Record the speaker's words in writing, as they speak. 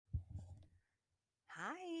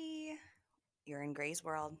Hi, you're in Gray's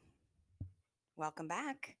World. Welcome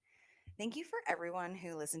back. Thank you for everyone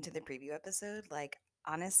who listened to the preview episode.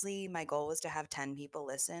 Honestly, my goal was to have 10 people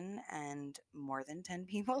listen, and more than 10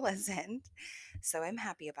 people listened. So I'm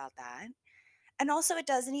happy about that. And also, it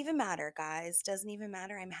doesn't even matter, guys. Doesn't even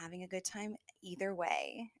matter. I'm having a good time either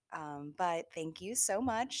way. But thank you so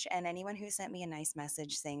much. And anyone who sent me a nice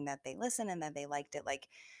message saying that they listened and that they liked it,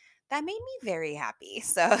 that made me very happy.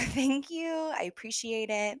 So thank you. I appreciate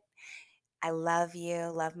it. I love you,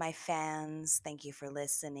 love my fans. Thank you for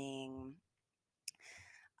listening.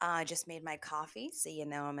 I just made my coffee, so you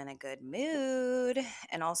know I'm in a good mood.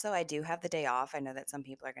 And also, I do have the day off. I know that some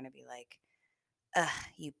people are going to be like, ugh,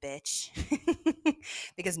 you bitch.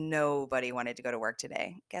 Because nobody wanted to go to work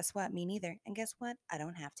today. Guess what? Me neither. And guess what? I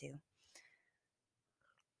don't have to.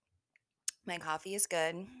 My coffee is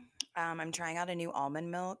good. I'm trying out a new almond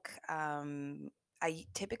milk. I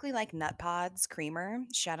typically like Nut Pods creamer.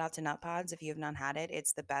 Shout out to Nut Pods if you have not had it.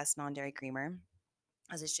 It's the best non dairy creamer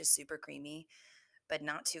as it's just super creamy, but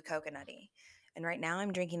not too coconutty. And right now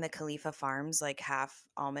I'm drinking the Khalifa Farms, like half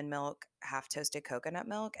almond milk, half toasted coconut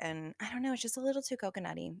milk. And I don't know, it's just a little too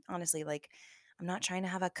coconutty. Honestly, I'm not trying to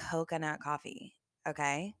have a coconut coffee.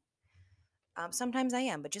 Okay. Sometimes I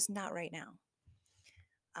am, but just not right now.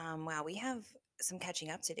 Wow, we have some catching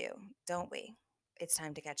up to do, don't we? It's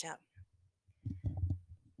time to catch up.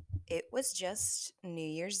 It was just New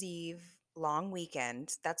Year's Eve long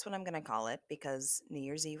weekend. That's what I'm going to call it because New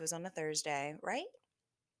Year's Eve was on a Thursday, right?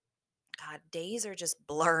 God, days are just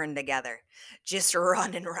blurring together, just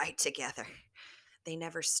running right together. They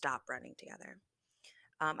never stop running together.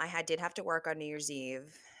 Did have to work on New Year's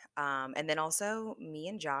Eve. And then also, me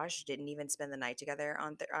and Josh didn't even spend the night together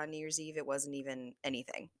on New Year's Eve. It wasn't even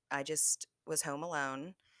anything. I just was home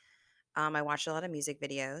alone. I watched a lot of music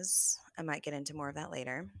videos. I might get into more of that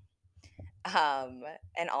later. Um,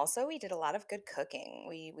 and also, we did a lot of good cooking.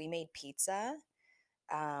 We made pizza.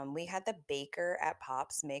 We had the baker at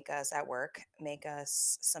Pops make us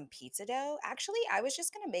some pizza dough. Actually, I was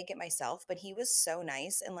just gonna make it myself, but he was so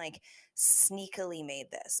nice and sneakily made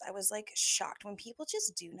this. I was like shocked when people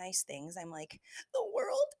just do nice things. I'm like, the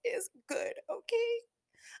world is good, okay?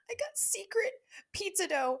 I got secret pizza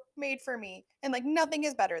dough made for me, and nothing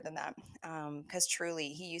is better than that. Because truly,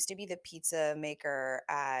 he used to be the pizza maker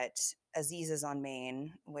at Aziz's on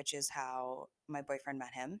Main, which is how my boyfriend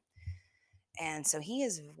met him, and so he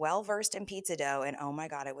is well versed in pizza dough. And oh my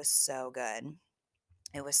God, it was so good.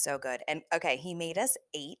 It was so good. And okay, he made us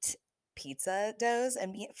 8 pizza doughs.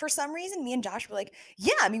 And for some reason, me and Josh were like,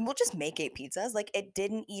 yeah, I mean, we'll just make 8 pizzas. It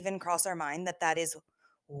didn't even cross our mind that that is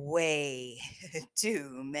way too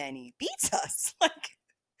many pizzas.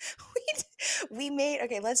 We made,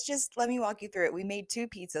 okay, let me walk you through it. We made 2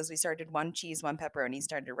 pizzas. We started one cheese, one pepperoni,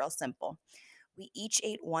 started real simple. We each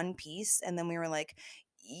ate one piece and then we were like,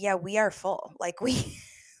 yeah, we are full.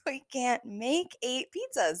 We can't make 8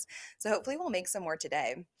 pizzas. So hopefully we'll make some more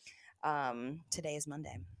today. Today is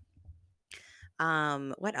Monday.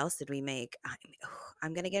 What else did we make?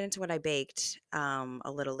 I'm gonna get into what I baked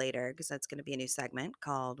a little later because that's gonna be a new segment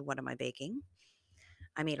called What Am I Baking?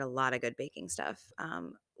 I made a lot of good baking stuff.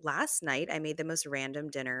 Last night I made the most random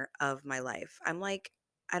dinner of my life. I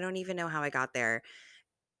don't even know how I got there.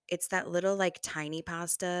 It's that little tiny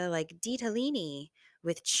pasta, like ditalini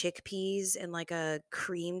with chickpeas and a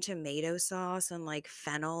cream tomato sauce and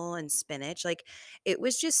fennel and spinach. It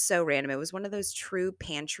was just so random. It was one of those true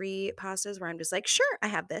pantry pastas where I'm just like, sure, I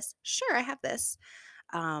have this. Sure, I have this.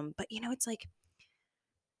 But it's like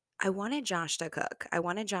I wanted Josh to cook. I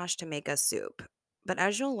wanted Josh to make us soup. But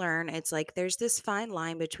as you'll learn, it's like there's this fine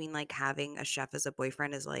line between having a chef as a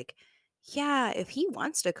boyfriend is yeah, if he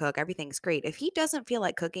wants to cook, everything's great. If he doesn't feel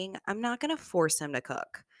like cooking, I'm not going to force him to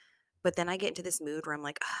cook. But then I get into this mood where I'm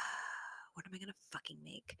like, what am I going to fucking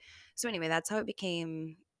make? So anyway, that's how it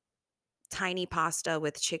became tiny pasta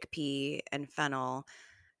with chickpea and fennel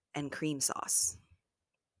and cream sauce.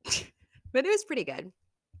 But it was pretty good.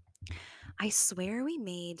 I swear we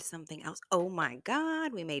made something else. Oh my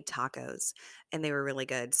God, we made tacos and they were really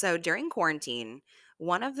good. So during quarantine,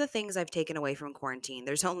 one of the things I've taken away from quarantine,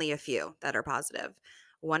 there's only a few that are positive.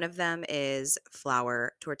 One of them is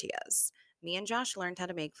flour tortillas. Me and Josh learned how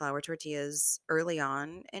to make flour tortillas early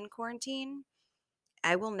on in quarantine.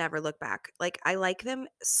 I will never look back. I like them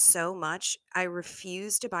so much. I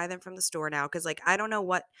refuse to buy them from the store now because, I don't know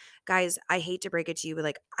what, guys, I hate to break it to you,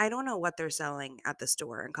 but I don't know what they're selling at the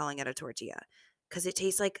store and calling it a tortilla because it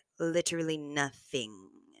tastes like literally nothing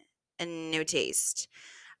and no taste.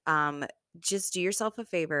 Um, just do yourself a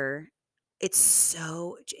favor. It's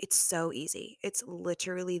so easy. It's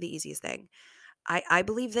literally the easiest thing. I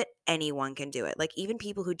believe that anyone can do it. Like, even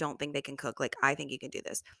people who don't think they can cook, like, I think you can do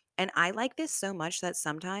this. And I like this so much that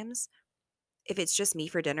sometimes if it's just me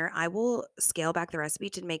for dinner, I will scale back the recipe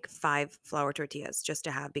to make 5 flour tortillas just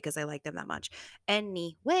to have because I like them that much.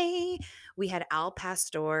 Anyway, we had al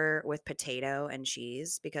pastor with potato and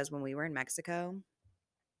cheese because when we were in Mexico,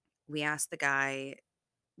 we asked the guy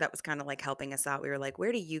that was kinda, like, helping us out. We were like,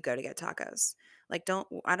 "Where do you go to get tacos? Like,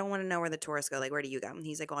 I don't wanna know where the tourists go, like, where do you go?" And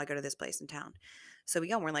he's like, "Well, I go to this place in town." So we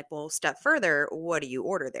go and we're like, "Well, step further, what do you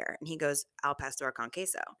order there?" And he goes, "Al pastor con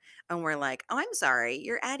queso." And we're like, "Oh, I'm sorry,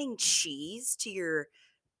 you're adding cheese to your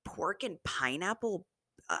pork and pineapple?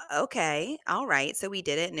 Okay, alright." So we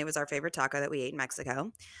did it, and it was our favorite taco that we ate in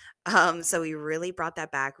Mexico. So we really brought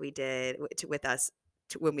that back. We did with us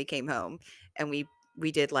when we came home, and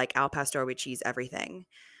we did, like, al pastor with cheese everything.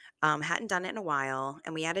 Hadn't done it in a while,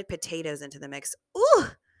 and we added potatoes into the mix. Ooh!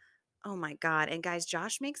 Oh my god, and guys,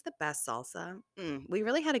 Josh makes the best salsa. We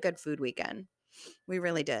really had a good food weekend. We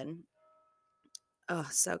really did. Oh,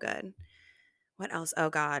 so good. What else? Oh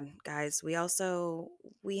god, guys, we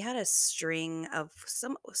had a string of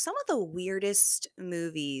some of the weirdest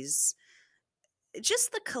movies.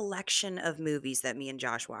 Just the collection of movies that me and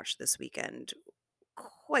Josh watched this weekend.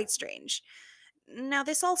 Quite strange. Now,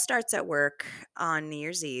 this all starts at work on New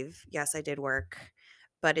Year's Eve. Yes, I did work,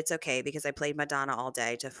 but it's okay because I played Madonna all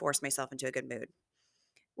day to force myself into a good mood,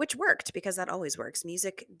 which worked because that always works.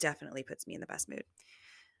 Music definitely puts me in the best mood.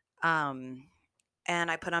 Um,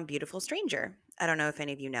 and I put on Beautiful Stranger. I don't know if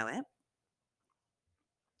any of you know it,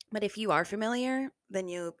 but if you are familiar, then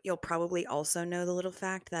you'll probably also know the little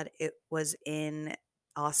fact that it was in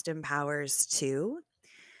Austin Powers 2,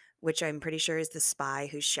 which I'm pretty sure is the spy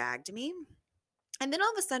who shagged me. And then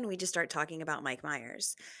all of a sudden, we just start talking about Mike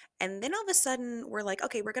Myers. And then all of a sudden, we're like,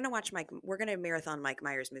 okay, we're going to marathon Mike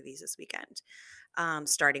Myers movies this weekend,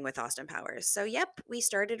 starting with Austin Powers. So, yep, we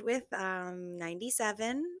started with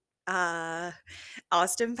 97, uh,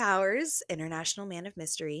 Austin Powers, International Man of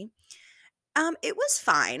Mystery. It was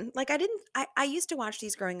fine. Like, I used to watch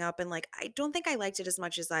these growing up, and like, I don't think I liked it as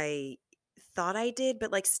much as I thought I did,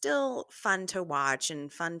 but like, still fun to watch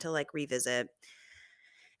and fun to like revisit.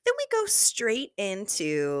 Then we go straight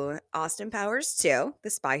into Austin Powers 2, The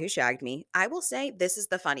Spy Who Shagged Me. I will say this is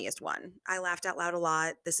the funniest one. I laughed out loud a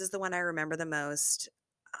lot. This is the one I remember the most.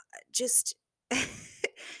 Just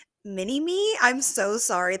Mini Me. I'm so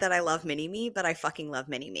sorry that I love Mini Me, but I fucking love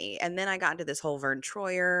Mini Me. And then I got into this whole Vern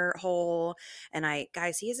Troyer hole, and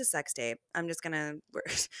guys, he has a sex tape. I'm just gonna,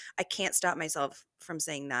 I can't stop myself from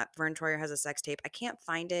saying that. Vern Troyer has a sex tape. I can't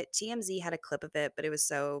find it. TMZ had a clip of it, but it was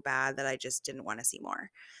so bad that I just didn't want to see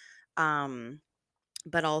more. Um,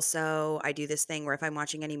 but also I do this thing where if I'm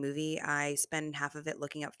watching any movie, I spend half of it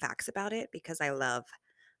looking up facts about it because I love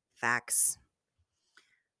facts.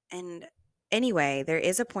 And anyway, there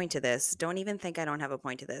is a point to this. Don't even think I don't have a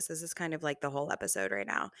point to this. This is kind of like the whole episode right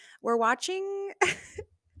now. We're watching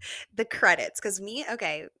the credits because me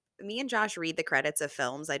and Josh read the credits of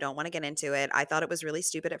films. I don't want to get into it. I thought it was really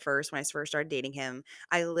stupid at first when I first started dating him.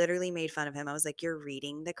 I literally made fun of him. I was like, "You're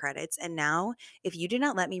reading the credits." And now, if you do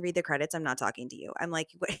not let me read the credits, I'm not talking to you. I'm like,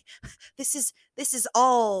 "Wait, this is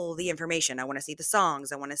all the information. I want to see the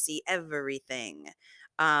songs. I want to see everything."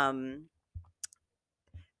 Um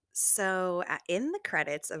in the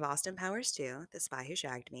credits of Austin Powers 2, The Spy Who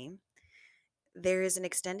Shagged Me, there is an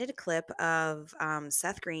extended clip of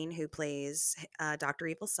Seth Green, who plays Dr.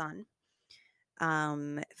 Evil's son,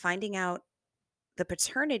 finding out the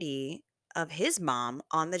paternity of his mom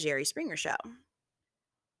on the Jerry Springer show.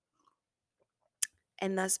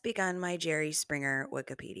 And thus begun my Jerry Springer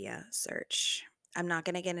Wikipedia search. I'm not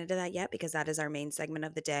going to get into that yet because that is our main segment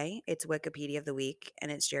of the day. It's Wikipedia of the week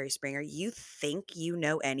and it's Jerry Springer. You think you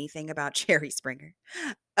know anything about Jerry Springer?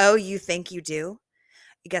 Oh, you think you do?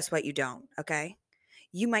 Guess what? You don't. Okay.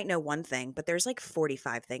 You might know one thing, but there's like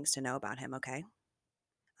 45 things to know about him. Okay.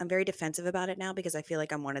 I'm very defensive about it now because I feel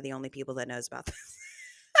like I'm one of the only people that knows about this.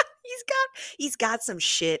 he's got some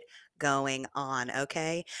shit going on.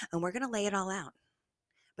 Okay. And we're going to lay it all out.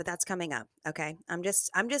 But that's coming up. Okay. I'm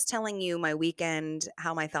just telling you my weekend,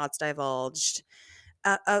 how my thoughts divulged.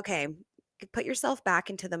 Okay. Put yourself back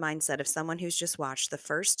into the mindset of someone who's just watched the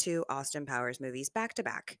first two Austin Powers movies back to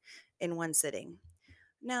back in one sitting.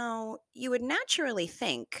 Now, you would naturally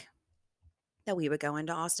think that we would go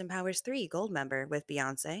into Austin Powers 3 Gold Member with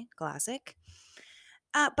Beyonce, classic.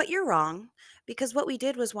 But you're wrong because what we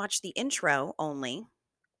did was watch the intro only.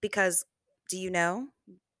 Because do you know?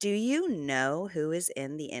 Do you know who is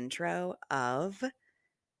in the intro of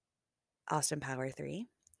Austin Power 3?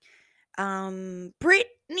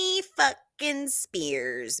 Brittany fucking Britney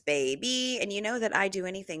Spears, baby. And you know that I do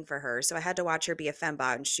anything for her. So I had to watch her be a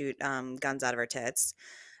fembot and shoot guns out of her tits.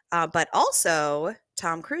 But also,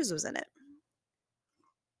 Tom Cruise was in it.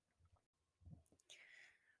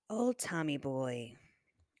 Old Tommy boy.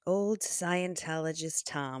 Old Scientologist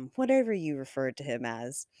Tom, whatever you referred to him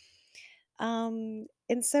as. And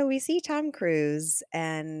so we see Tom Cruise,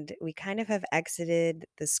 and we kind of have exited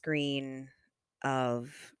the screen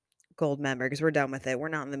of Goldmember because we're done with it. We're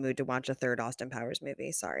not in the mood to watch a third Austin Powers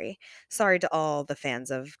movie. Sorry. Sorry to all the fans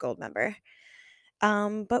of Goldmember.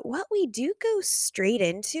 But what we do go straight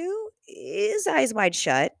into is Eyes Wide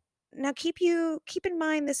Shut. Now keep in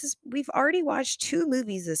mind this is we've already watched two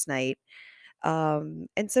movies this night. And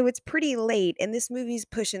so it's pretty late and this movie's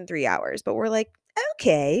pushing 3 hours, but we're like,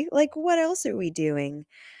 okay, like what else are we doing?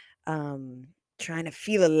 Um, Trying to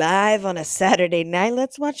feel alive on a Saturday night.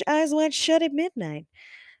 Let's watch Eyes Wide Shut at midnight.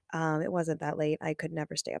 It wasn't that late. I could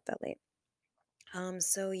never stay up that late.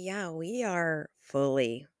 So yeah, we are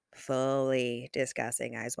fully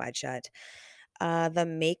discussing Eyes Wide Shut. The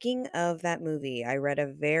making of that movie, I read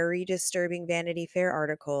a very disturbing Vanity Fair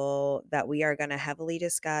article that we are going to heavily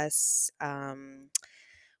discuss.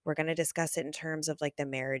 We're going to discuss it in terms of like the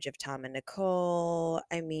marriage of Tom and Nicole.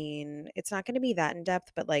 I mean, it's not going to be that in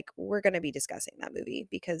depth, but like we're going to be discussing that movie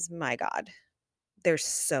because my God, there's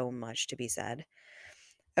so much to be said.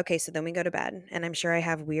 Okay, so then we go to bed, and I'm sure I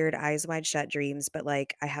have weird eyes wide shut dreams, but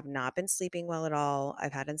like I have not been sleeping well at all.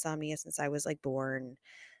 I've had insomnia since I was like born.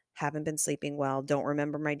 Haven't been sleeping well, don't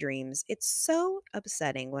remember my dreams. It's so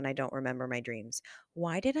upsetting when I don't remember my dreams.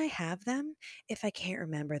 Why did I have them if I can't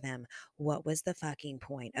remember them? What was the fucking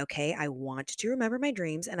point? Okay, I want to remember my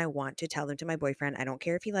dreams and I want to tell them to my boyfriend. I don't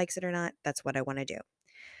care if he likes it or not. That's what I want to do.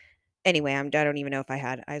 Anyway, I don't even know if I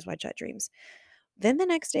had eyes wide shut dreams. Then the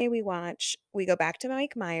next day we go back to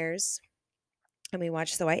Mike Myers and we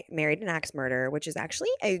watched So I Married an Axe Murderer, which is actually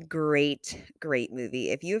a great movie.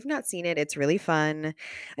 If you have not seen it, it's really fun.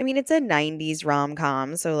 I mean, it's a 90s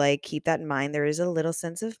rom-com, so like keep that in mind. There is a little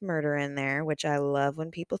sense of murder in there, which I love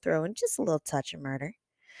when people throw in just a little touch of murder.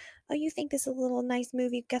 Oh, you think this is a little nice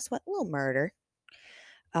movie? Guess what? A little murder.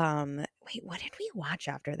 Wait, what did we watch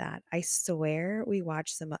after that? I swear we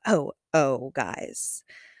watched some guys.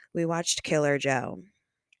 We watched Killer Joe.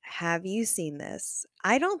 Have you seen this?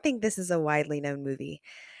 I don't think this is a widely known movie.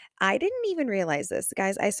 I didn't even realize this.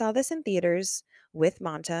 Guys, I saw this in theaters with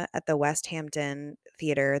Monta at the West Hampton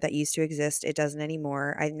Theater that used to exist. It doesn't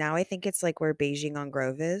anymore. I think it's like where Beijing on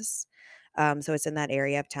Grove is. So it's in that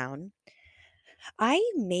area of town. I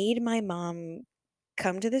made my mom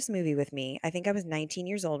come to this movie with me. I think I was 19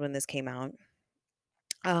 years old when this came out.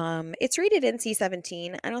 It's rated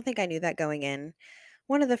NC-17. I don't think I knew that going in.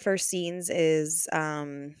 One of the first scenes is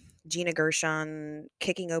Gina Gershon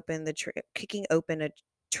kicking open a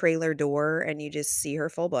trailer door, and you just see her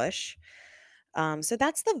full bush. So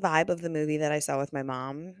that's the vibe of the movie that I saw with my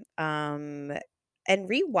mom. And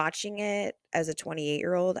rewatching it as a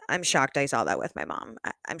 28-year-old, I'm shocked I saw that with my mom.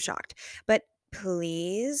 I'm shocked. But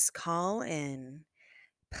please call in.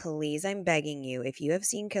 Please, I'm begging you. If you have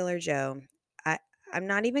seen Killer Joe, I I'm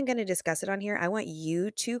not even going to discuss it on here. I want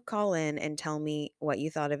you to call in and tell me what you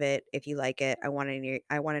thought of it. If you like it, I want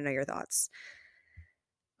to know your thoughts.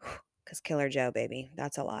 Cuz Killer Joe, baby,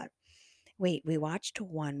 that's a lot. Wait, we watched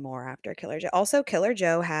one more after Killer Joe. Also, Killer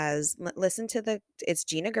Joe has listen to the it's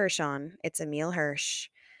Gina Gershon, it's Emil Hirsch,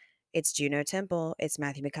 it's Juno Temple, it's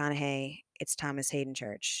Matthew McConaughey, it's Thomas Hayden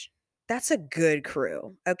Church. That's a good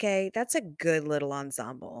crew, okay? That's a good little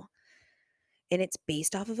ensemble. And it's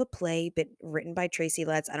based off of a play but written by Tracy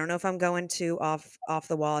Letts. I don't know if I'm going too off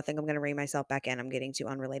the wall. I think I'm going to rein myself back in. I'm getting too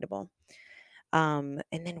unrelatable. And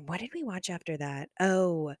then what did we watch after that?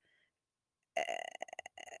 Oh, uh,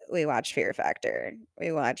 we watched Fear Factor.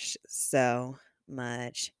 We watched so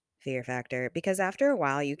much Fear Factor because after a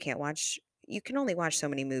while you can only watch so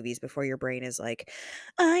many movies before your brain is like,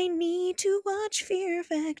 I need to watch Fear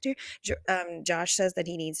Factor. Josh says that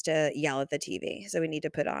he needs to yell at the TV, so we need to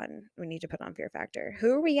put on Fear Factor.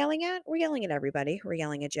 Who are we yelling at? We're yelling at everybody. We're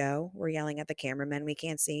yelling at Joe. We're yelling at the cameramen we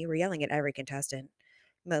can't see. We're yelling at every contestant,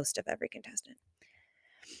 most of every contestant.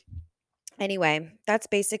 Anyway, that's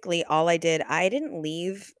basically all I did. I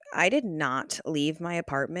did not leave my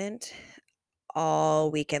apartment all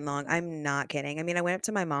weekend long. I'm not kidding. I mean, I went up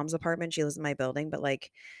to my mom's apartment. She lives in my building, but like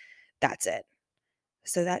that's it.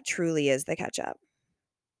 So that truly is the catch up.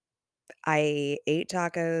 I ate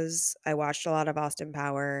tacos. I watched a lot of Austin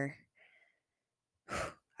Power.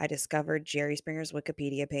 I discovered Jerry Springer's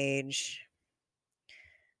Wikipedia page.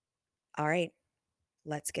 All right,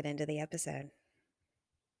 let's get into the episode.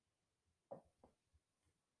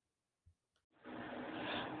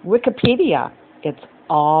 Wikipedia. It's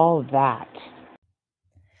all that.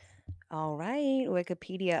 All right,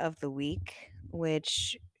 Wikipedia of the week,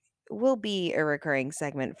 which will be a recurring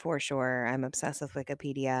segment for sure. I'm obsessed with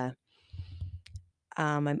Wikipedia.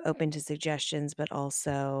 I'm open to suggestions, but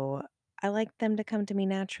also I like them to come to me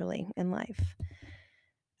naturally in life.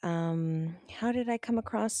 How did I come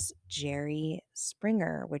across Jerry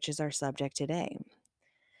Springer, which is our subject today?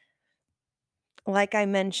 Like I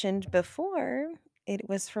mentioned before, it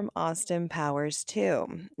was from Austin Powers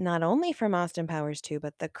 2. Not only from Austin Powers 2,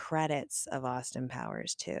 but the credits of Austin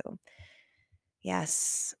Powers 2.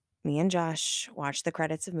 Yes, me and Josh watch the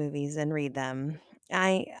credits of movies and read them.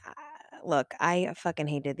 Look, I fucking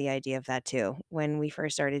hated the idea of that too. When we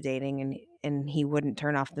first started dating and he wouldn't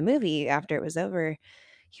turn off the movie after it was over,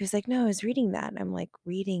 he was like, "No, I was reading that." And I'm like,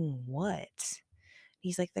 "Reading what?"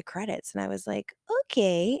 He's like, "The credits." And I was like,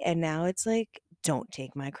 "Okay." And now it's like, "Don't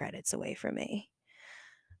take my credits away from me.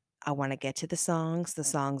 I want to get to the songs. The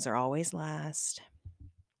songs are always last."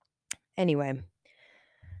 Anyway,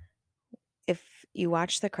 if you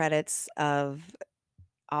watch the credits of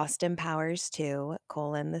Austin Powers 2,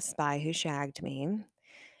 colon, The Spy Who Shagged Me,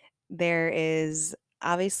 there is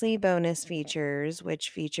obviously bonus features,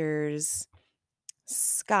 which features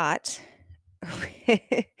Scott,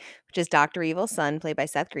 which is Dr. Evil's son, played by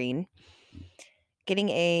Seth Green, getting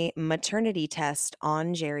a maternity test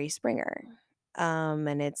on Jerry Springer.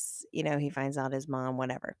 And it's, he finds out his mom,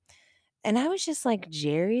 whatever. And I was just like,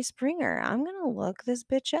 Jerry Springer, I'm going to look this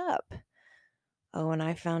bitch up. Oh, and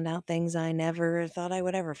I found out things I never thought I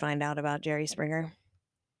would ever find out about Jerry Springer.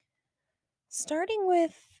 Starting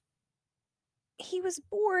with, he was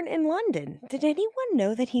born in London. Did anyone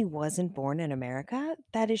know that he wasn't born in America?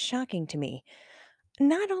 That is shocking to me.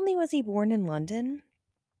 Not only was he born in London,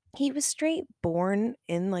 he was straight born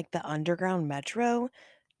in like the underground metro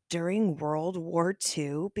during World War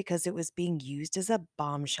II because it was being used as a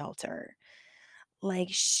bomb shelter. Like,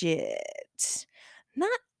 shit.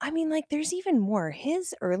 Not, I mean, like, there's even more.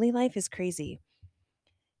 His early life is crazy.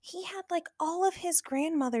 He had like all of his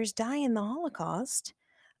grandmothers die in the Holocaust.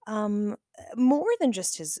 More than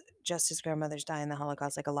just his grandmothers die in the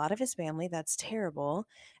Holocaust. Like a lot of his family, that's terrible.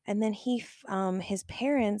 And then his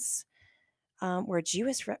parents were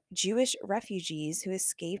Jewish refugees who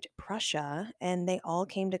escaped Prussia, and they all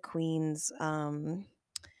came to Queens.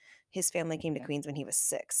 His family came to Queens when he was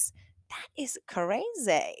 6. That is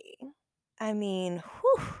crazy. I mean,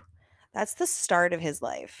 whew, that's the start of his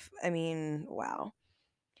life. I mean, wow.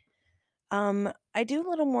 I do a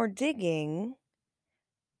little more digging,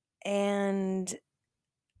 and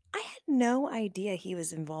I had no idea he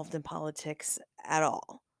was involved in politics at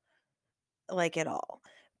all, like at all.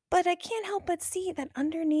 But I can't help but see that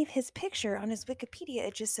underneath his picture on his Wikipedia,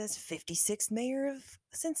 it just says 56th mayor of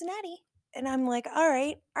Cincinnati. And I'm like, all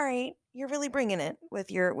right, you're really bringing it with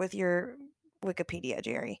your Wikipedia,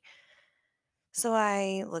 Jerry. So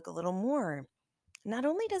I look a little more. Not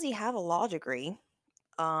only does he have a law degree,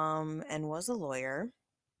 and was a lawyer,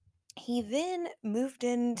 he then moved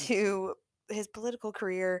into his political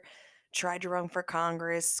career, tried to run for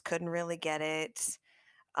Congress, couldn't really get it.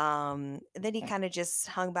 Then he kind of just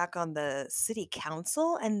hung back on the city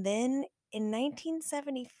council. And then in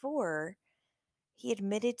 1974, he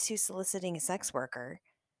admitted to soliciting a sex worker.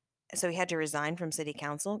 So he had to resign from city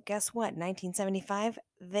council. Guess what? 1975,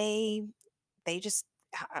 they just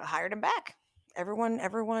hired him back.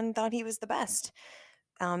 Everyone thought he was the best.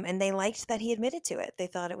 And they liked that he admitted to it. They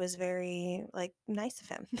thought it was very like nice of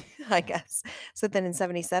him, I guess. So then in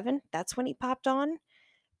 77, that's when he popped on,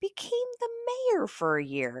 became the mayor for a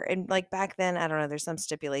year. And like back then, I don't know, there's some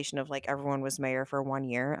stipulation of like everyone was mayor for 1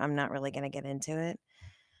 year. I'm not really gonna get into it.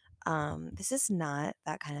 This is not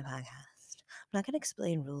that kind of podcast. I'm not gonna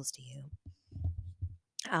explain rules to you.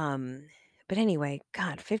 Um, but anyway,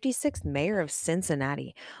 God, 56th mayor of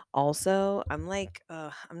Cincinnati. Also, I'm like,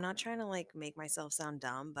 I'm not trying to like make myself sound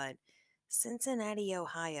dumb, but Cincinnati,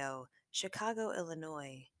 Ohio, Chicago,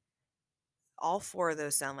 Illinois, all four of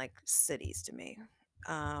those sound like cities to me.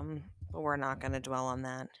 But we're not going to dwell on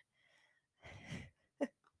that.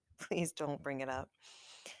 Please don't bring it up.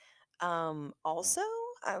 Also,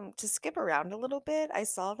 to skip around a little bit, I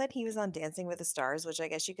saw that he was on Dancing with the Stars, which I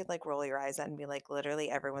guess you could like roll your eyes at and be like,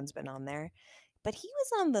 literally everyone's been on there. But he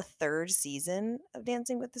was on the 3rd season of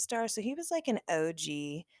Dancing with the Stars, so he was like an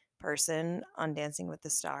OG person on Dancing with the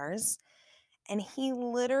Stars. And he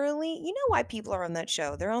literally, you know why people are on that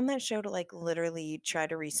show? They're on that show to like literally try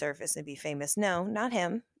to resurface and be famous. No, not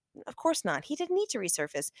him. Of course not. He didn't need to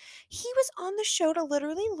resurface. He was on the show to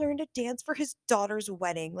literally learn to dance for his daughter's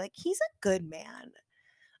wedding. Like he's a good man.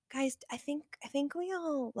 Guys, I think we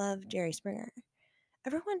all love Jerry Springer.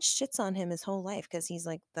 Everyone shits on him his whole life because he's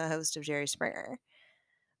like the host of Jerry Springer.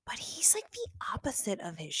 But he's like the opposite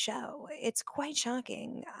of his show. It's quite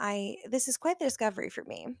shocking. This is quite the discovery for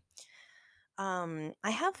me. I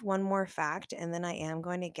have one more fact, and then I'm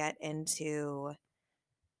going to get into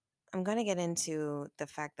the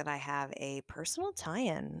fact that I have a personal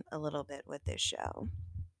tie-in a little bit with this show.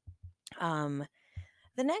 Um,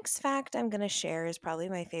 the next fact I'm going to share is probably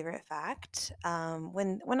my favorite fact.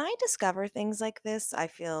 When I discover things like this, I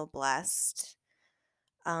feel blessed.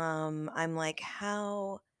 I'm like,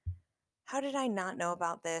 how did I not know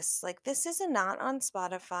about this? Like, this is not on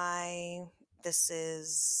Spotify. This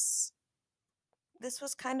is this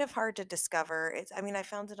was kind of hard to discover. I mean, I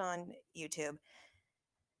found it on YouTube.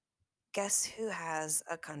 Guess who has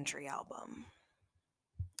a country album?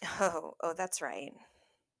 Oh, that's right.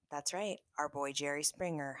 That's right. Our boy Jerry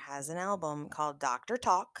Springer has an album called Dr.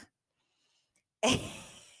 Talk. And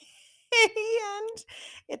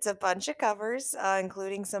it's a bunch of covers,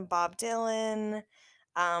 including some Bob Dylan.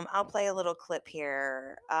 I'll play a little clip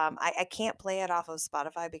here. I can't play it off of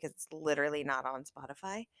Spotify because it's literally not on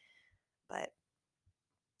Spotify. But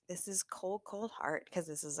this is Cold, Cold Heart because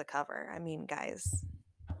this is a cover. I mean, guys.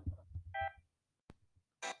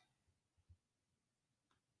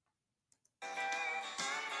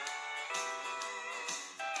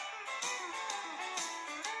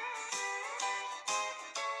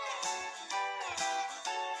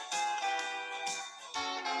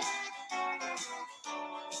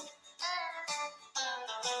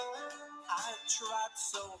 I tried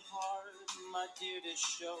so hard, my dear, to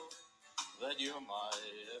show that you're my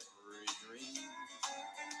every dream.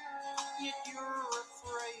 Yet you're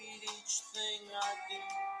afraid each thing I do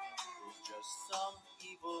is just some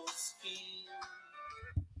evil scheme.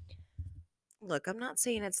 Look, I'm not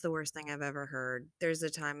saying it's the worst thing I've ever heard. There's a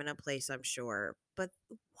time and a place, I'm sure. But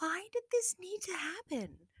why did this need to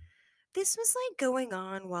happen? This was like going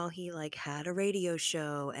on while he like had a radio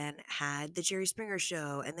show and had the Jerry Springer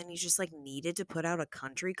show, and then he just like needed to put out a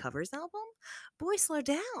country covers album. Boy, slow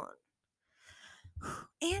down.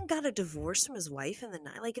 And got a divorce from his wife in the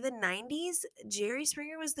 90s. Jerry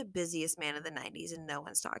Springer was the busiest man of the 90s, and no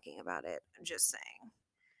one's talking about it. I'm just saying.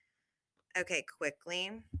 Okay,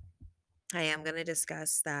 quickly, I am going to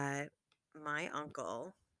discuss that my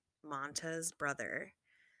uncle, Monta's brother,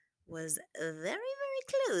 was very, very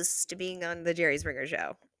close to being on the Jerry Springer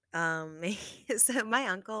show. Um, so my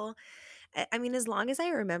uncle, I mean, as long as I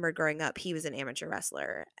remember growing up, he was an amateur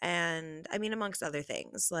wrestler. And I mean, amongst other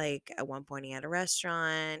things, like at one point he had a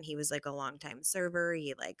restaurant, he was like a longtime server,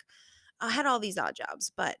 he like had all these odd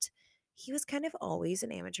jobs, but he was kind of always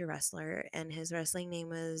an amateur wrestler. And his wrestling name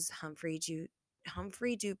was Humphrey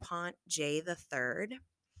DuPont J the Third.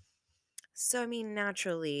 So, I mean,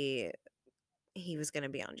 naturally, he was going to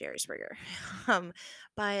be on Jerry Springer. um,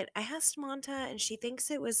 but I asked Monta, and she thinks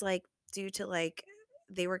it was like due to like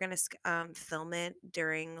they were going to film it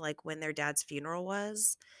during like when their dad's funeral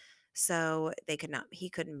was, so he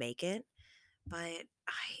couldn't make it. But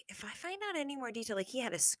if I find out any more detail, like he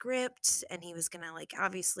had a script and he was gonna like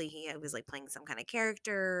obviously he was like playing some kind of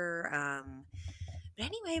character. But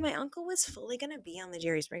anyway, my uncle was fully gonna be on the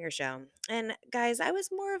Jerry Springer show. And guys, I was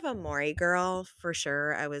more of a Maury girl for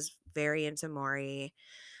sure. I was very into Maury.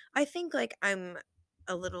 I think like I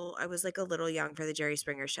was like a little young for the Jerry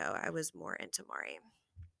Springer show. I was more into Maury.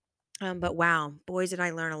 But wow, boys, did I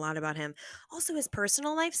learn a lot about him. Also, his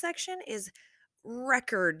personal life section is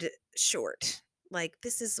record short. Like,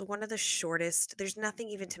 this is one of the shortest. There's nothing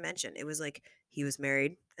even to mention. It was like he was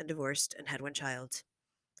married and divorced and had one child.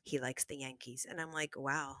 He likes the Yankees. And I'm like,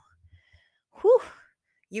 wow. Whew.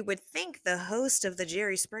 You would think the host of the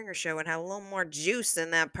Jerry Springer show would have a little more juice in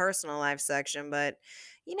that personal life section, but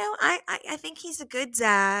I think he's a good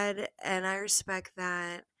dad and I respect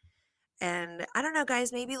that. And I don't know,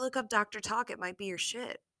 guys, maybe look up Dr. Talk. It might be your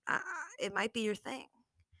shit. It might be your thing.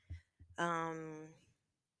 Um,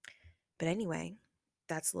 but anyway,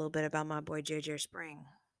 that's a little bit about my boy JJ Spring.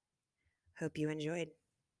 Hope you enjoyed.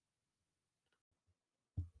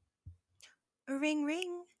 Ring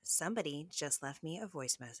ring. Somebody just left me a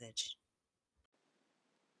voice message.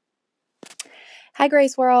 Hi,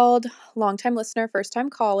 Grace World. Longtime listener, first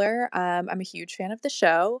time caller. I'm a huge fan of the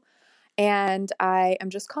show, and I am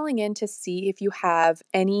just calling in to see if you have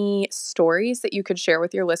any stories that you could share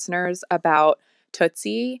with your listeners about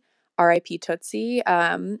Tootsie, RIP Tootsie.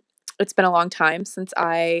 It's been a long time since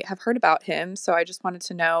I have heard about him, so I just wanted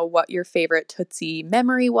to know what your favorite Tootsie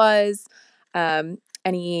memory was.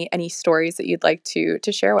 Any stories that you'd like to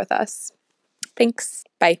share with us. Thanks.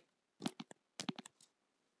 Bye.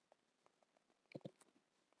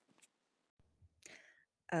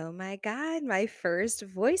 Oh my God, my first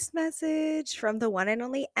voice message from the one and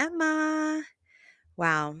only Emma.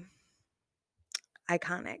 Wow,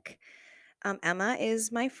 iconic. Emma is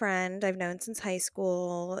my friend I've known since high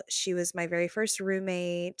school. She was my very first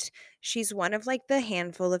roommate. She's one of like the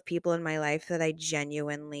handful of people in my life that I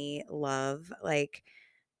genuinely love. Like,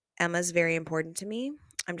 Emma's very important to me.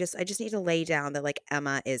 I just need to lay down that like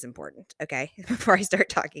Emma is important, okay? Before I start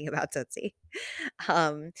talking about Tootsie.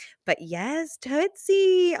 Um, but yes,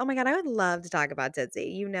 Tootsie. Oh my God, I would love to talk about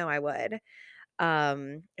Tootsie. You know I would.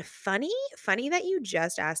 Funny that you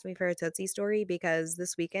just asked me for a Tootsie story because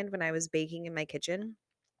this weekend when I was baking in my kitchen,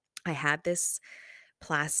 I had this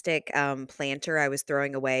plastic planter I was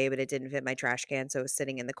throwing away, but it didn't fit my trash can, so it was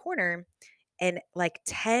sitting in the corner. And like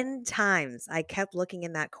 10 times I kept looking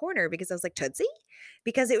in that corner because I was like, Tootsie?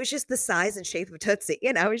 Because it was just the size and shape of Tootsie.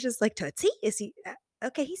 And I was just like, Tootsie? Is he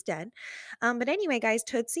okay, he's dead. But anyway, guys,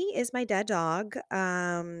 Tootsie is my dead dog.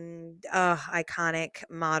 Iconic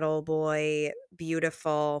model boy,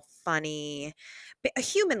 beautiful, funny,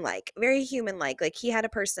 human like, very human like. Like he had a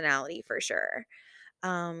personality for sure.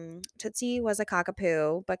 Tootsie was a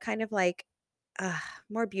cockapoo, but kind of like uh,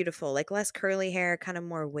 more beautiful, like less curly hair, kind of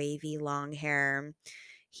more wavy, long hair.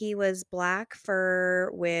 He was black fur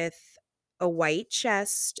with a white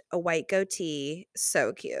chest, a white goatee,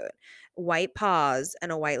 so cute, white paws,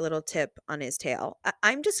 and a white little tip on his tail.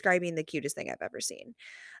 I'm describing the cutest thing I've ever seen.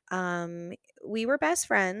 Um, we were best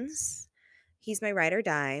friends. He's my ride or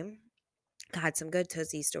die. God, some good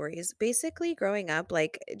Tootsie stories. Basically, growing up,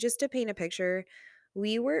 like just to paint a picture,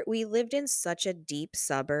 we lived in such a deep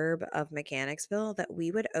suburb of Mechanicsville that we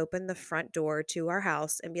would open the front door to our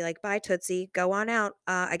house and be like, "Bye, Tootsie, go on out.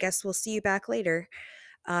 I guess we'll see you back later."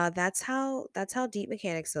 That's how deep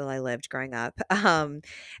Mechanicsville I lived growing up. And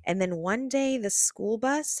then one day the school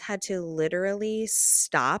bus had to literally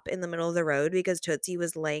stop in the middle of the road because Tootsie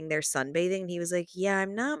was laying there sunbathing. And he was like, "Yeah,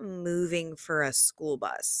 I'm not moving for a school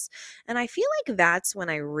bus." And I feel like that's when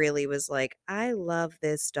I really was like, I love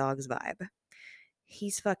this dog's vibe.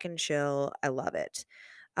 He's fucking chill. I love it.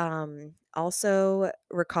 Also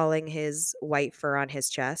recalling his white fur on his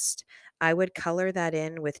chest, I would color that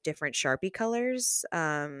in with different Sharpie colors.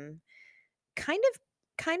 Kind of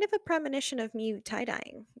kind of a premonition of me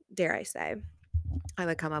tie-dyeing, dare I say. I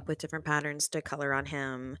would come up with different patterns to color on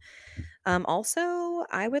him. Also,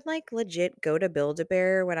 I would like legit go to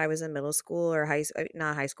Build-A-Bear when I was in middle school or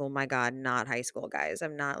not high school. My God, not high school, guys.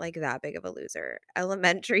 I'm not like that big of a loser.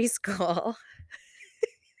 Elementary school.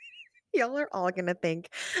 Y'all are all gonna think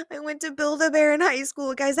I went to Build-A-Bear in high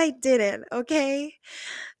school. Guys, I didn't, okay?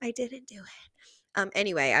 I didn't do it.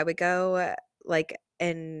 Anyway, I would go like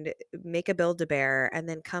and make a Build-A-Bear and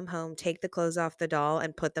then come home, take the clothes off the doll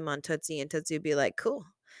and put them on Tootsie, and Tootsie would be like, "Cool."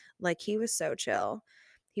 Like he was so chill.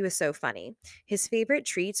 He was so funny. His favorite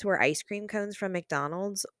treats were ice cream cones from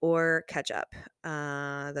McDonald's or ketchup.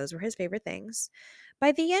 Those were his favorite things.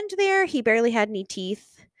 By the end there, he barely had any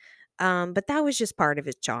teeth. But that was just part of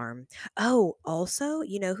his charm. Oh, also,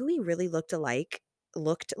 you know who he really looked like?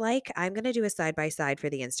 I'm gonna do a side by side for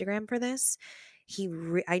the Instagram for this.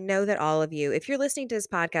 I know that all of you, if you're listening to this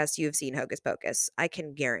podcast, you have seen Hocus Pocus. I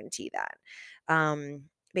can guarantee that.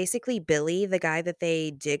 Basically, Billy, the guy that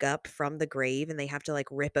they dig up from the grave and they have to like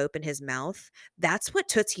rip open his mouth, that's what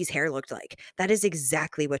Tootsie's hair looked like. That is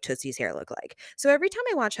exactly what Tootsie's hair looked like. So every time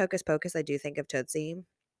I watch Hocus Pocus, I do think of Tootsie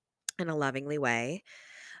in a lovingly way.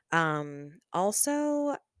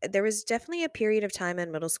 Also, there was definitely a period of time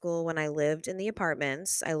in middle school when I lived in the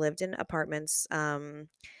apartments. I lived in apartments, and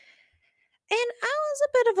I was a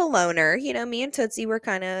bit of a loner. You know, me and Tootsie were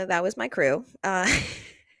kind of, that was my crew.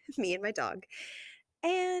 Me and my dog.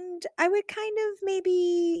 And I would kind of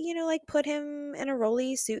maybe, like put him in a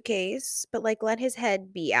rolly suitcase, but like let his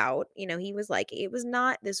head be out. He was like,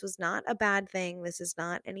 this was not a bad thing. This is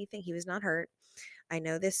not anything. He was not hurt. I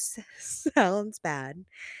know this sounds bad.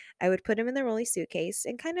 I would put him in the rolly suitcase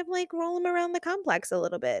and kind of like roll him around the complex a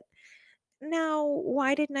little bit. Now,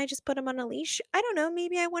 why didn't I just put him on a leash? I don't know.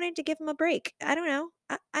 Maybe I wanted to give him a break. I don't know.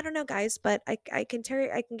 I don't know, guys, but I can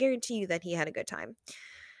guarantee you that he had a good time.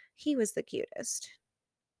 He was the cutest.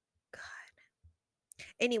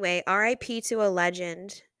 Anyway, RIP to a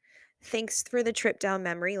legend. Thanks for the trip down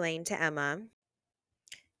memory lane to Emma.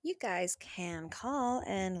 You guys can call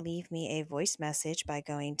and leave me a voice message by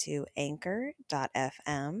going to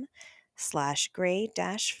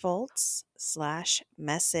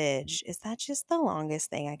anchor.fm/gray-foltz/message. Is that just the longest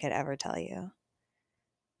thing I could ever tell you?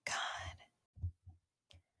 God.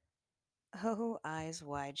 Oh, eyes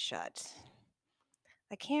wide shut.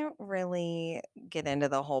 I can't really get into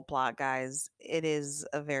the whole plot, guys. It is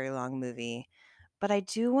a very long movie. But I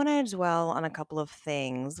do want to dwell on a couple of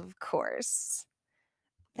things, of course,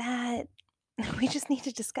 that we just need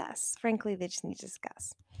to discuss. Frankly, they just need to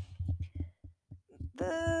discuss.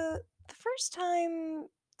 The first time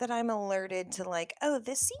that I'm alerted to like, oh,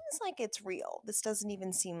 this seems like it's real. This doesn't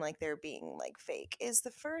even seem like they're being like fake. Is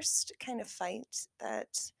the first kind of fight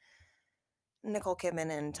that Nicole Kidman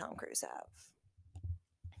and Tom Cruise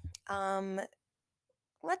have. Um,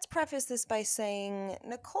 let's preface this by saying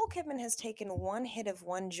Nicole Kidman has taken one hit of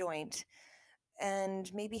one joint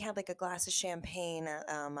and maybe had like a glass of champagne at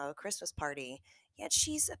a Christmas party. Yet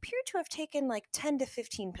she's appeared to have taken like 10 to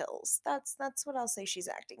 15 pills. That's what I'll say she's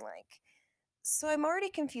acting like. So I'm already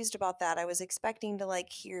confused about that. I was expecting to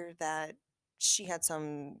like hear that she had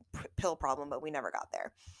some pill problem, but we never got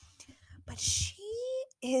there. But she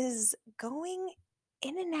is going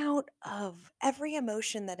in and out of every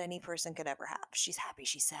emotion that any person could ever have. She's happy,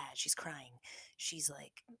 she's sad, she's crying, she's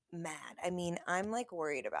like mad. I mean, I'm like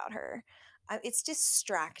worried about her. It's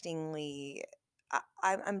distractingly.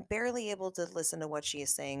 I'm barely able to listen to what she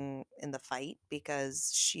is saying in the fight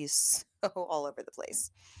because she's so all over the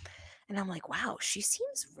place. And I'm like, wow, she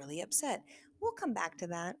seems really upset. We'll come back to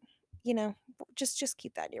that. You know, just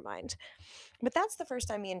keep that in your mind. But that's the first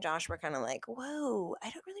time me and Josh were kind of like, whoa, I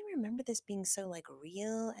don't really remember this being so like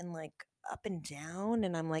real and like up and down.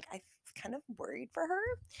 And I'm like, I kind of worried for her.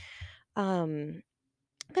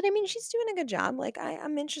 But I mean, she's doing a good job. Like,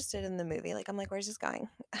 I'm interested in the movie. Like, I'm like, where's this going?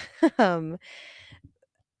 um,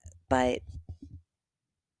 but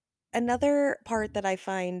another part that I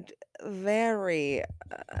find very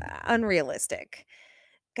unrealistic,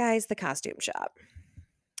 guys, the costume shop.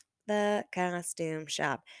 The costume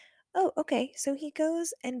shop. Oh, okay. So he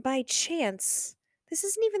goes and by chance, this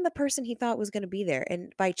isn't even the person he thought was going to be there.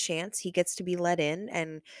 And by chance, he gets to be let in.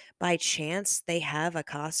 And by chance, they have a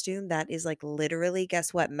costume that is like literally,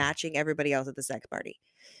 guess what, matching everybody else at the sex party.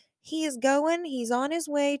 He is going, he's on his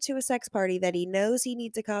way to a sex party that he knows he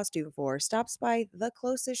needs a costume for, stops by the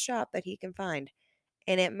closest shop that he can find,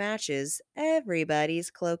 and it matches everybody's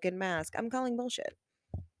cloak and mask. I'm calling bullshit.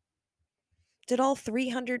 Did all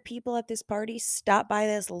 300 people at this party stop by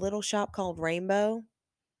this little shop called Rainbow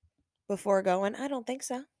before going? I don't think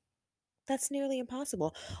so. That's nearly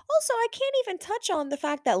impossible. Also, I can't even touch on the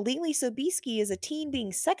fact that Lily Sobieski is a teen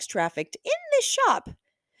being sex trafficked in this shop,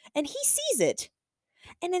 and he sees it.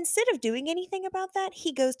 And instead of doing anything about that,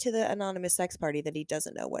 he goes to the anonymous sex party that he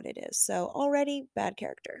doesn't know what it is. So already bad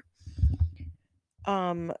character.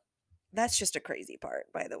 Um, that's just a crazy part,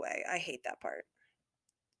 by the way. I hate that part.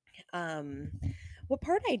 Um, what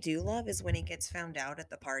part I do love is when he gets found out at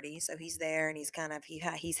the party. So he's there and he's kind of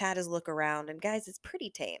he's had his look around, and guys, it's pretty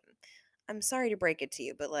tame. I'm sorry to break it to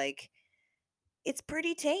you, but like it's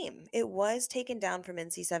pretty tame. It was taken down from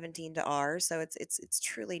NC-17 to R, so it's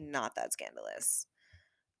truly not that scandalous.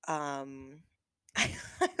 Um I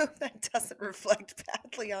hope that doesn't reflect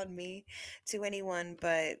badly on me to anyone,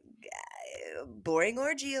 but boring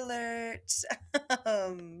orgy alert.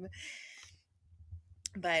 um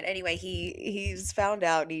But anyway, he's found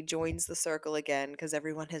out and he joins the circle again because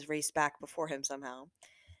everyone has raced back before him somehow.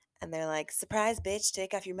 And they're like, "Surprise, bitch!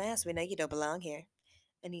 Take off your mask. We know you don't belong here."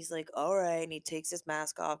 And he's like, "All right." And he takes his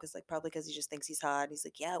mask off because, like, probably because he just thinks he's hot. And he's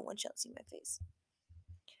like, "Yeah, one shot, see my face."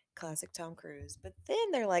 Classic Tom Cruise. But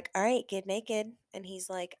then they're like, "All right, get naked." And he's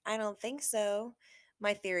like, "I don't think so."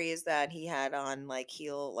 My theory is that he had on like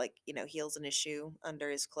heels in his shoe under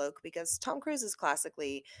his cloak because Tom Cruise is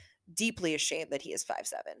classically deeply ashamed that he is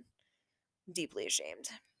 5'7". Deeply ashamed.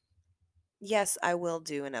 Yes, I will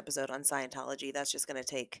do an episode on Scientology. That's just going to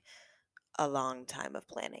take a long time of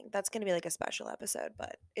planning. That's going to be like a special episode,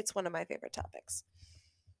 but it's one of my favorite topics.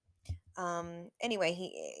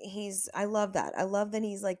 Anyway, he's I love that. I love that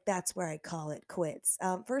he's like that's where I call it quits.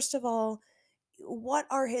 First of all,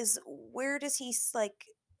 where does he like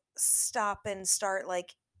stop and start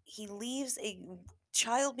like he leaves a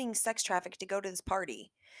child being sex trafficked to go to this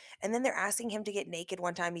party, and then they're asking him to get naked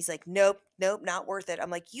one time. He's like, nope, nope, not worth it.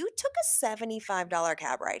 I'm like, you took a $75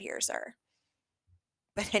 cab ride here, sir.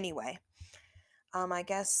 But anyway, I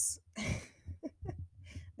guess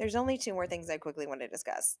there's only two more things I quickly want to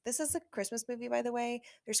discuss. This is a Christmas movie, by the way.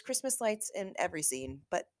 There's Christmas lights in every scene,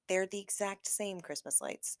 but they're the exact same Christmas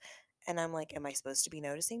lights. And I'm like, am I supposed to be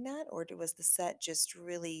noticing that? Or was the set just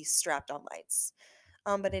really strapped on lights?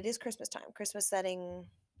 But it is Christmas time, Christmas setting.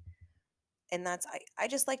 And I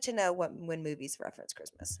just like to know when movies reference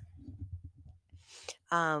Christmas.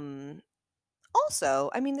 Um, Also,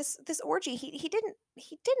 I mean this orgy, he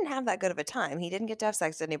didn't have that good of a time. He didn't get to have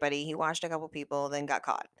sex with anybody. He watched a couple people, then got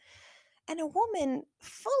caught. And a woman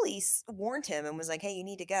fully warned him and was like, "Hey, you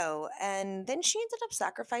need to go." And then she ended up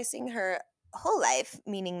sacrificing her whole life,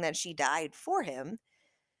 meaning that she died for him.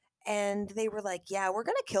 And they were like, yeah, we're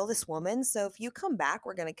going to kill this woman. So if you come back,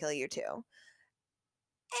 we're going to kill you too.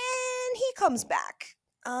 And he comes back.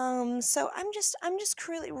 So I'm just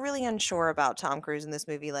really unsure about Tom Cruise in this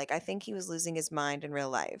movie. Like, I think he was losing his mind in real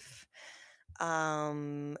life.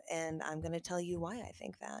 And I'm going to tell you why I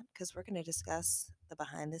think that, because we're going to discuss the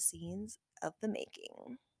behind the scenes of the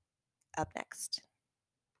making up next.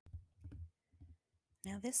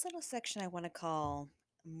 Now, this little section I want to call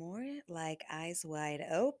more like eyes wide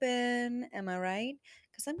open. Am I right?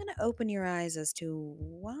 Because I'm going to open your eyes as to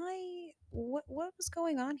what was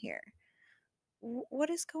going on here. What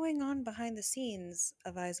is going on behind the scenes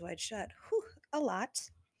of Eyes Wide Shut? Whew, a lot.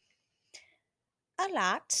 A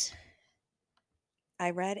lot. I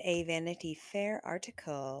read a Vanity Fair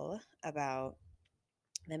article about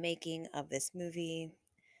the making of this movie.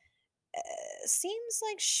 Seems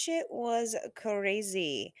like shit was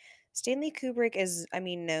crazy. Stanley Kubrick is, I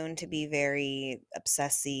mean, known to be very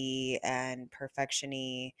obsessy and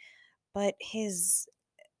perfectiony, but his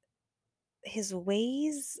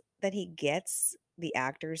ways that he gets the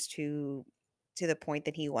actors to the point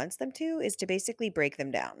that he wants them to is to basically break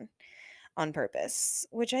them down on purpose,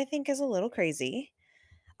 which I think is a little crazy.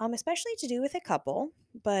 Especially to do with a couple,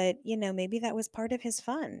 but maybe that was part of his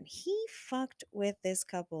fun. He fucked with this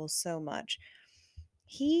couple so much.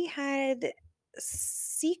 He had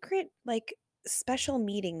secret, like, special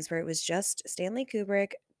meetings where it was just Stanley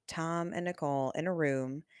Kubrick, Tom, and Nicole in a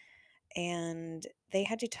room, and they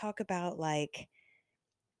had to talk about, like,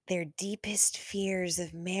 their deepest fears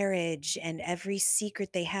of marriage and every secret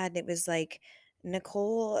they had. And it was like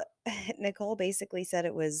Nicole Nicole basically said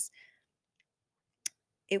it was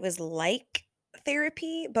like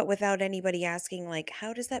therapy, but without anybody asking, like,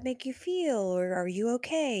 how does that make you feel? Or are you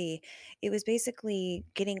okay? It was basically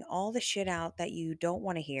getting all the shit out that you don't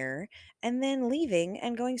want to hear and then leaving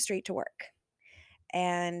and going straight to work.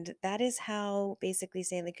 And that is how basically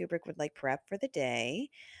Stanley Kubrick would like prep for the day.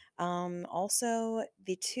 Also,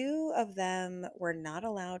 the two of them were not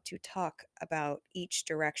allowed to talk about each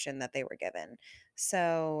direction that they were given.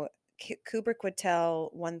 So Kubrick would tell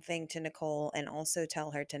one thing to Nicole and also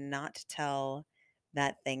tell her to not tell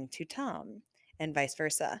that thing to Tom, and vice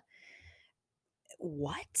versa.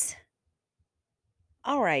 What?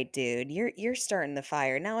 All right, dude, you're starting the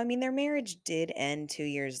fire. Now, I mean, their marriage did end 2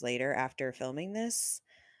 years later after filming this.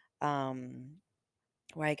 Um,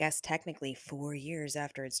 Well, I guess technically 4 years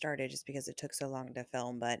after it started, just because it took so long to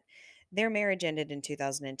film. But their marriage ended in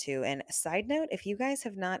 2002. And side note, if you guys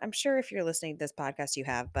have not, I'm sure if you're listening to this podcast, you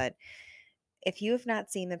have, but if you have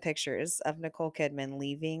not seen the pictures of Nicole Kidman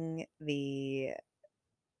leaving the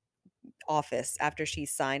office after she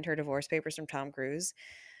signed her divorce papers from Tom Cruise,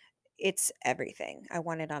 it's everything. I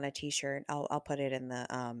want it on a t-shirt. I'll put it in the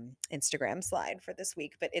Instagram slide for this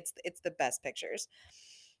week, but it's the best pictures.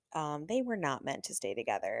 They were not meant to stay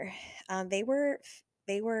together. They were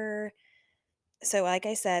so, like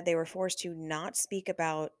I said, they were forced to not speak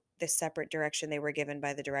about the separate direction they were given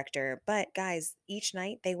by the director. But guys, each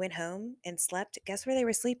night they went home and slept. Guess where they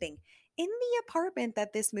were sleeping? In the apartment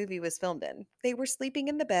that this movie was filmed in. They were sleeping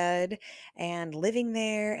in the bed and living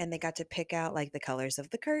there, and they got to pick out like the colors of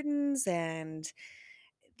the curtains, and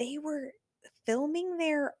they were filming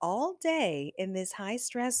there all day in this high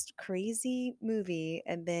stressed, crazy movie,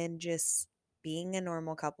 and then just being a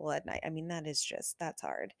normal couple at night. I mean, that's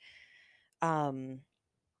hard. Um,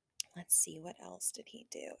 let's see, what else did he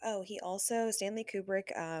do? Oh, Stanley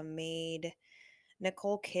Kubrick made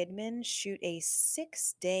Nicole Kidman shoot a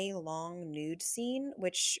 6-day long nude scene,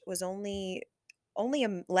 which was only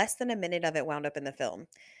less than a minute of it wound up in the film.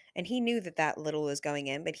 And he knew that that little was going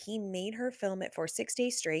in, but he made her film it for 6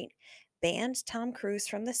 days straight, banned Tom Cruise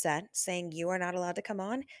from the set, saying you are not allowed to come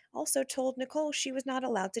on. Also told Nicole she was not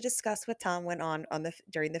allowed to discuss what Tom went on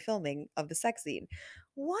during the filming of the sex scene.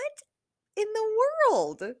 What in the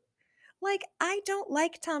world? Like, I don't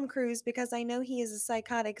like Tom Cruise because I know he is a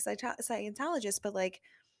psychotic Scientologist, but like,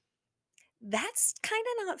 that's kind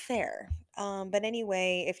of not fair. But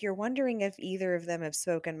anyway, if you're wondering if either of them have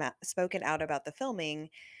spoken out about the filming,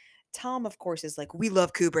 Tom, of course, is like, "We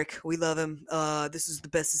love Kubrick. We love him. This is the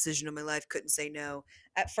best decision of my life. Couldn't say no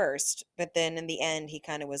at first, but then in the end, he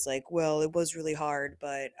kind of was like, well, it was really hard,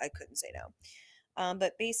 but I couldn't say no."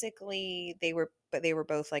 But basically, they were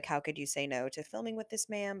both like, "How could you say no to filming with this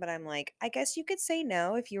man?" But I'm like, I guess you could say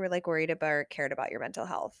no if you were like worried about or cared about your mental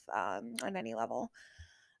health on any level.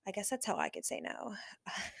 I guess that's how I could say no.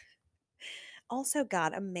 Also,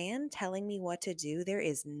 God, a man telling me what to do, there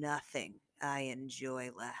is nothing I enjoy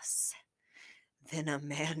less than a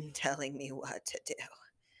man telling me what to do.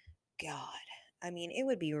 God. I mean, it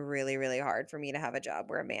would be really, really hard for me to have a job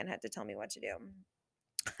where a man had to tell me what to do.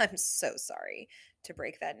 I'm so sorry to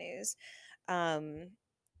break that news. Um,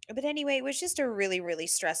 but anyway, it was just a really, really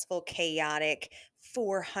stressful, chaotic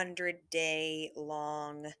 400-day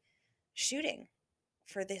long shooting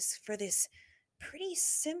for this pretty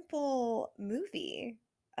simple movie.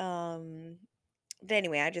 Um, but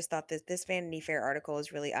anyway, I just thought this Vanity Fair article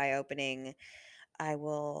is really eye-opening. I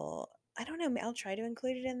don't know, I'll try to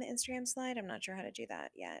include it in the Instagram slide. I'm not sure how to do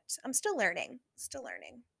that yet. I'm still learning. Still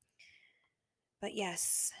learning. But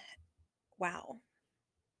yes, wow.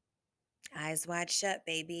 Eyes wide shut,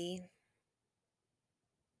 baby.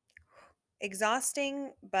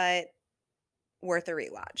 Exhausting, but worth a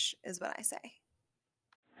rewatch, is what I say.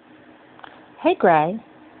 Hey, Gray,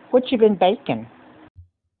 what you been baking?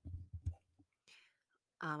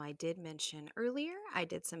 I did mention earlier I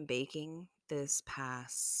did some baking this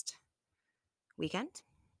past weekend.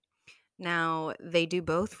 Now, they do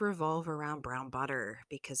both revolve around brown butter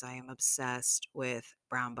because I am obsessed with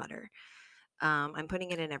brown butter. I'm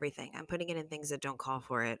putting it in everything. I'm putting it in things that don't call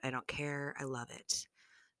for it. I don't care. I love it.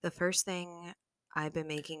 The first thing I've been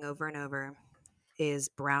making over and over is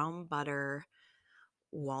brown butter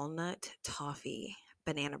walnut toffee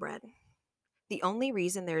banana bread. The only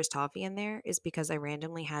reason there's toffee in there is because I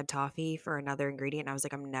randomly had toffee for another ingredient. I was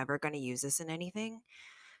like, I'm never going to use this in anything.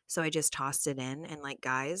 So I just tossed it in. And like,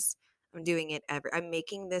 guys, I'm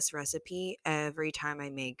making this recipe every time I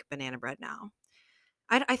make banana bread now.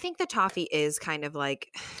 I think the toffee is kind of like,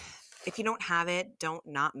 if you don't have it, don't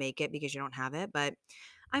not make it because you don't have it. But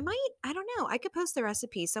I don't know. I could post the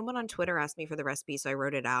recipe. Someone on Twitter asked me for the recipe, so I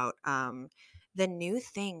wrote it out. The new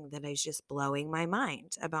thing that is just blowing my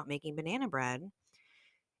mind about making banana bread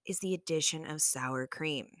is the addition of sour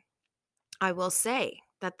cream. I will say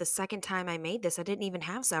that the second time I made this, I didn't even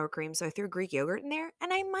have sour cream, so I threw Greek yogurt in there,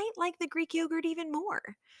 and I might like the Greek yogurt even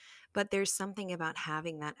more. But there's something about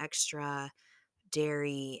having that extra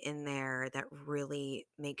dairy in there that really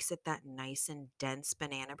makes it that nice and dense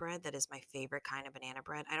banana bread that is my favorite kind of banana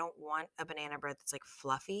bread. I don't want a banana bread that's like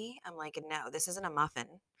fluffy. I'm like, no, this isn't a muffin.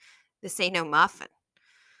 This ain't no muffin.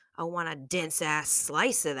 I want a dense ass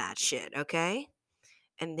slice of that shit, okay?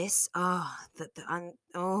 And this,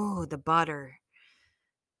 the butter.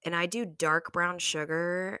 And I do dark brown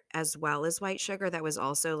sugar as well as white sugar. That was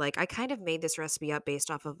also like, I kind of made this recipe up based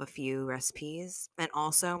off of a few recipes. And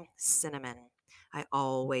also cinnamon. I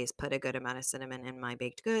always put a good amount of cinnamon in my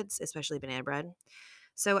baked goods, especially banana bread.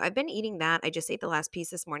 So I've been eating that. I just ate the last piece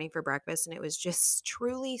this morning for breakfast and it was just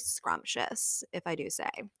truly scrumptious, if I do say.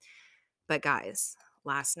 But guys,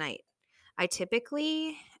 last night, I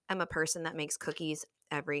typically am a person that makes cookies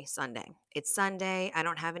every Sunday. It's Sunday. I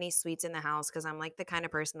don't have any sweets in the house because I'm like the kind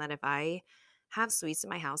of person that if I have sweets in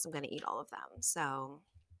my house, I'm going to eat all of them. So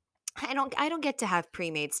I don't get to have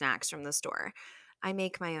pre-made snacks from the store. I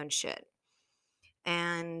make my own shit.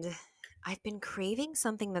 And I've been craving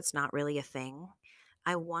something that's not really a thing.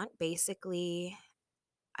 I want basically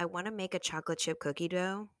I want to make a chocolate chip cookie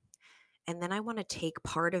dough and then I want to take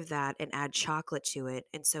part of that and add chocolate to it.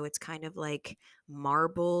 And so it's kind of like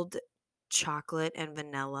marbled chocolate and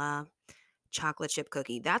vanilla chocolate chip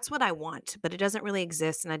cookie. That's what I want, but it doesn't really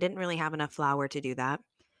exist. And I didn't really have enough flour to do that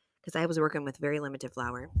because I was working with very limited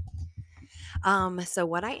flour. So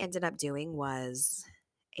what I ended up doing was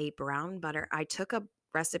a brown butter. I took a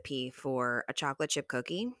recipe for a chocolate chip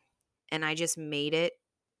cookie and I just made it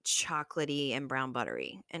chocolatey and brown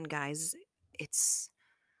buttery. And guys, it's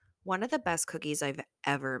one of the best cookies I've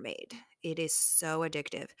ever made. It is so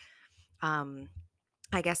addictive. Um,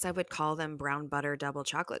 I guess I would call them brown butter double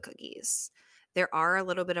chocolate cookies. There are a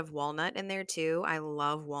little bit of walnut in there too. I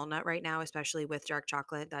love walnut right now, especially with dark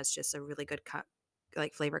chocolate. That's just a really good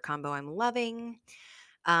like flavor combo I'm loving.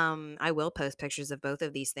 I will post pictures of both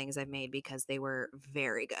of these things I've made because they were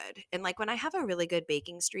very good. And like when I have a really good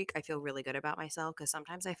baking streak, I feel really good about myself because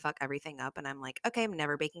sometimes I fuck everything up and I'm like, okay, I'm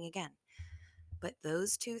never baking again. But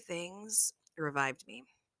those two things revived me.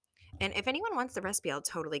 And if anyone wants the recipe, I'll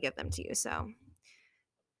totally give them to you. So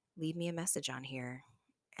leave me a message on here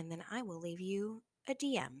and then I will leave you a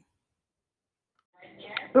DM.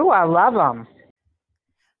 Ooh, I love them.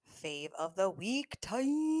 Fave of the week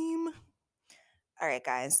time. All right,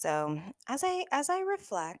 guys. So as I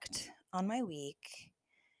reflect on my week,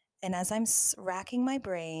 and as I'm racking my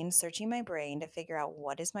brain, searching my brain to figure out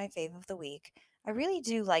what is my fave of the week, I really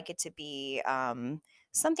do like it to be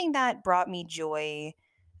something that brought me joy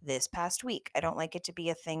this past week. I don't like it to be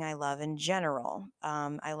a thing I love in general.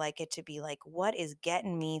 I like it to be like, what is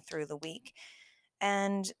getting me through the week?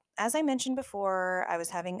 And as I mentioned before,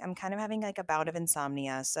 I'm kind of having like a bout of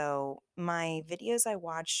insomnia. So my videos I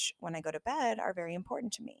watch when I go to bed are very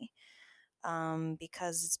important to me,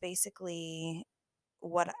 because it's basically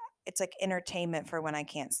what it's like entertainment for when I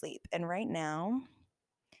can't sleep. And right now,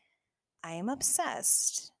 I am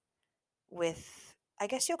obsessed with, I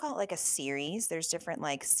guess you'll call it like a series. There's different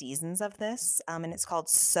like seasons of this, and it's called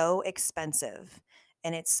So Expensive.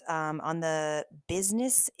 And it's on the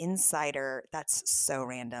Business Insider. That's so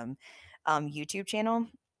random. YouTube channel.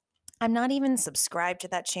 I'm not even subscribed to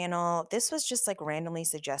that channel. This was just like randomly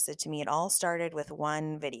suggested to me. It all started with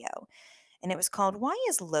one video, and it was called Why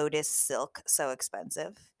is Lotus Silk So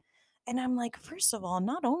Expensive? And I'm like, first of all,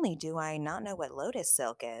 not only do I not know what lotus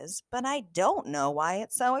silk is, but I don't know why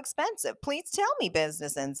it's so expensive. Please tell me,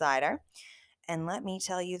 Business Insider. And let me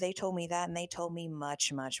tell you, they told me that, and they told me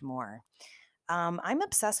much, much more. I'm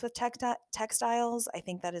obsessed with textiles. I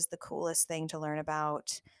think that is the coolest thing to learn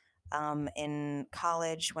about. In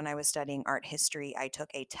college, when I was studying art history, I took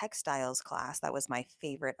a textiles class. That was my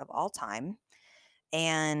favorite of all time.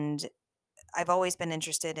 And I've always been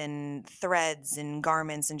interested in threads and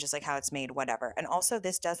garments and just like how it's made, whatever. And also,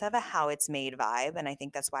 this does have a how it's made vibe, and I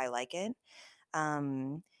think that's why I like it.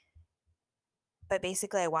 Um, but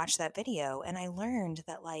basically, I watched that video and I learned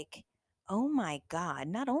that, like, oh my God,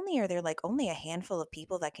 not only are there like only a handful of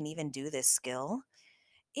people that can even do this skill,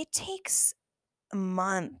 it takes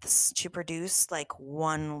months to produce like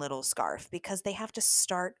one little scarf because they have to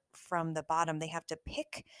start from the bottom. They have to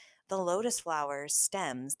pick the lotus flowers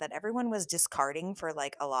stems that everyone was discarding for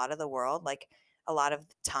like a lot of the world, like a lot of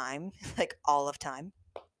time, like all of time.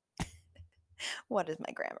 What is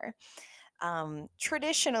my grammar?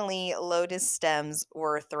 Traditionally, lotus stems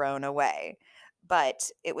were thrown away, but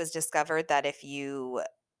it was discovered that if you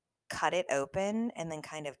cut it open and then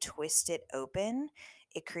kind of twist it open,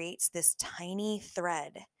 it creates this tiny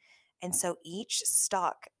thread. And so each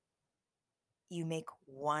stalk, you make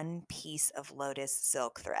one piece of lotus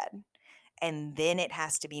silk thread. And then it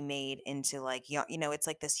has to be made into like, it's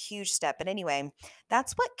like this huge step. But anyway,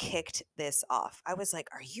 that's what kicked this off. I was like,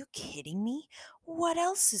 are you kidding me? What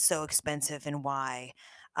else is so expensive and why?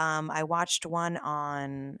 I watched one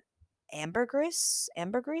on ambergris,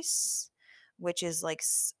 which is like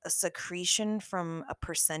a secretion from a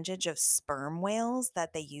percentage of sperm whales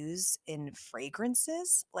that they use in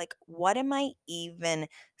fragrances. Like, what am I even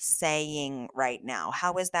saying right now?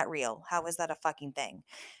 How is that real? How is that a fucking thing?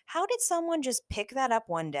 How did someone just pick that up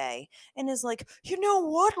one day and is like, you know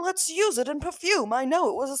what? Let's use it in perfume. I know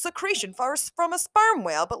it was a secretion from a sperm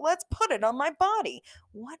whale, but let's put it on my body.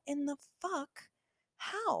 What in the fuck?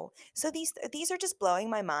 How? So these are just blowing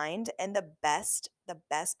my mind, and the best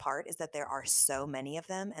part is that there are so many of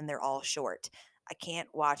them and they're all short. I can't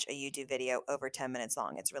watch a YouTube video over 10 minutes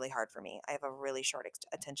long. It's really hard for me. I have a really short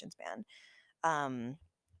attention span. Um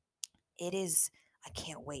it is I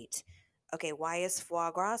can't wait. Okay, why is foie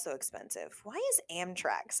gras so expensive? Why is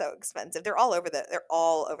Amtrak so expensive? They're all over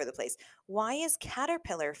the place. Why is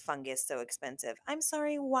caterpillar fungus so expensive? I'm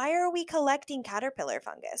sorry, why are we collecting caterpillar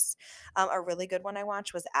fungus? A really good one I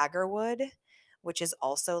watched was agarwood, which is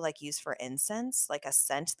also like used for incense, like a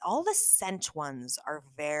scent. All the scent ones are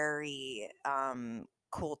very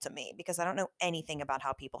cool to me because I don't know anything about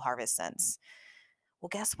how people harvest scents. Well,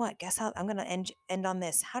 guess what? Guess how I'm gonna end on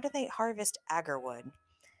this. How do they harvest agarwood?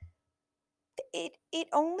 It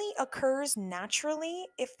only occurs naturally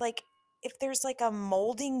if there's like a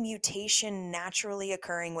molding mutation naturally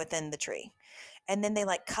occurring within the tree. And then they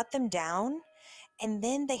like cut them down, and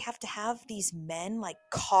then they have to have these men like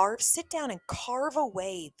sit down and carve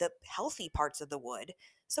away the healthy parts of the wood.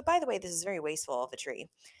 So by the way, this is very wasteful of a tree,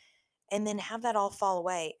 and then have that all fall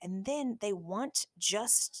away. And then they want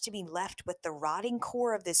just to be left with the rotting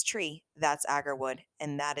core of this tree. That's agarwood.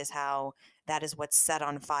 And that is what's set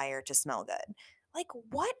on fire to smell good. Like,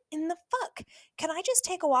 what in the fuck? Can I just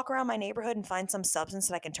take a walk around my neighborhood and find some substance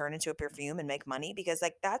that I can turn into a perfume and make money? Because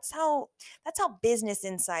like that's how Business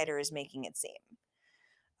Insider is making it seem.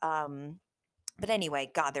 Um, but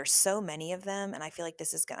anyway, God, there's so many of them, and I feel like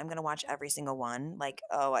I'm gonna watch every single one. Like,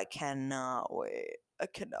 oh, I cannot wait. I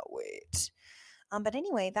cannot wait. But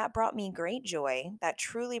anyway, that brought me great joy. That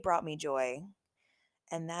truly brought me joy,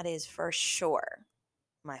 and that is for sure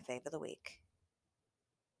my fave of the week.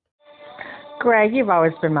 Greg, you've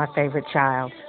always been my favorite child.